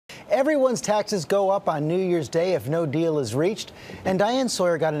Everyone's taxes go up on New Year's Day if no deal is reached. And Diane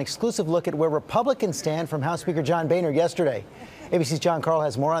Sawye got an exclusive look at where Republicans stand from House Speaker John Boehner yesterday. ABC's John Carl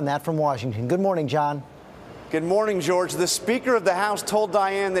has more on that from Washington. Good morning, John. Good morning, George. The Speaker of the House told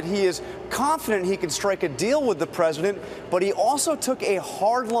Diane that he is confident he can strike a deal with the president, but he also took a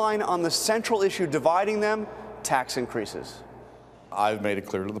hard line on the central issue dividing them, tax increases. I've made it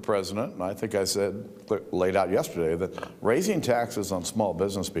clear to the president, and I think I laid out yesterday, that raising taxes on small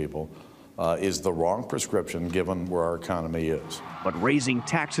business people is the wrong prescription given where our economy is. But raising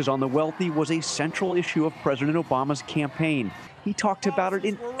taxes on the wealthy was a central issue of President Obama's campaign. He talked about it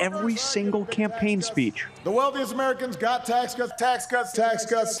in every single campaign speech. The wealthiest Americans got tax cuts, tax cuts, tax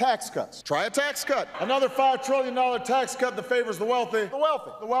cuts, tax cuts. Try a tax cut. Another $5 trillion tax cut that favors the wealthy.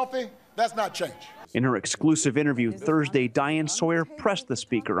 The wealthy, that's not change. In her exclusive interview Thursday, Diane Sawye pressed the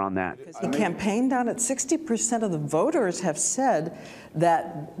Speaker on that. He campaigned on it. 60% of the voters have said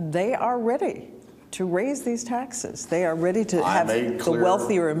that they are ready to raise these taxes. They are ready to have the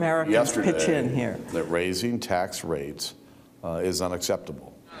wealthier Americans pitch in here. That raising tax rates is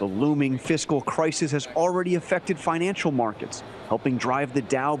unacceptable. The looming fiscal crisis has already affected financial markets, helping drive the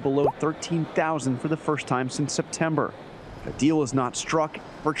Dow below 13,000 for the first time since September. If a deal is not struck,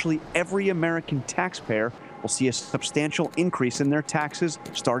 virtually every American taxpayer will see a substantial increase in their taxes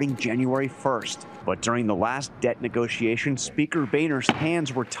starting January 1st. But during the last debt negotiation, Speaker Boehner's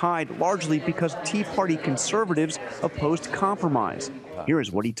hands were tied largely because Tea Party conservatives opposed compromise. Here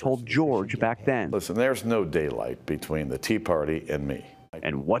is what he told George back then. Listen, there's no daylight between the Tea Party and me.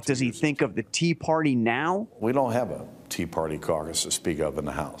 And what does he think of the Tea Party now? We don't have a Tea Party caucus to speak of in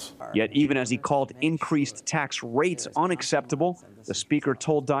the House. Yet even as he called increased tax rates unacceptable, the Speaker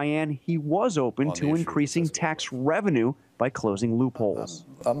told Diane he was open to increasing tax revenue by closing loopholes.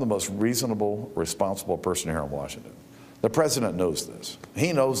 I'm the most reasonable, responsible person here in Washington. The president knows this.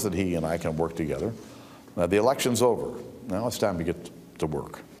 He knows that he and I can work together. The election's over. Now it's time to get to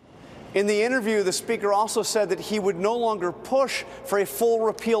work. In the interview, the Speaker also said that he would no longer push for a full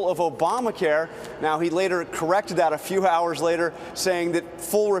repeal of Obamacare. Now, he later corrected that a few hours later, saying that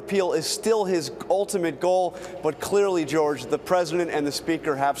full repeal is still his ultimate goal. But clearly, George, the president and the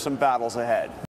Speaker have some battles ahead.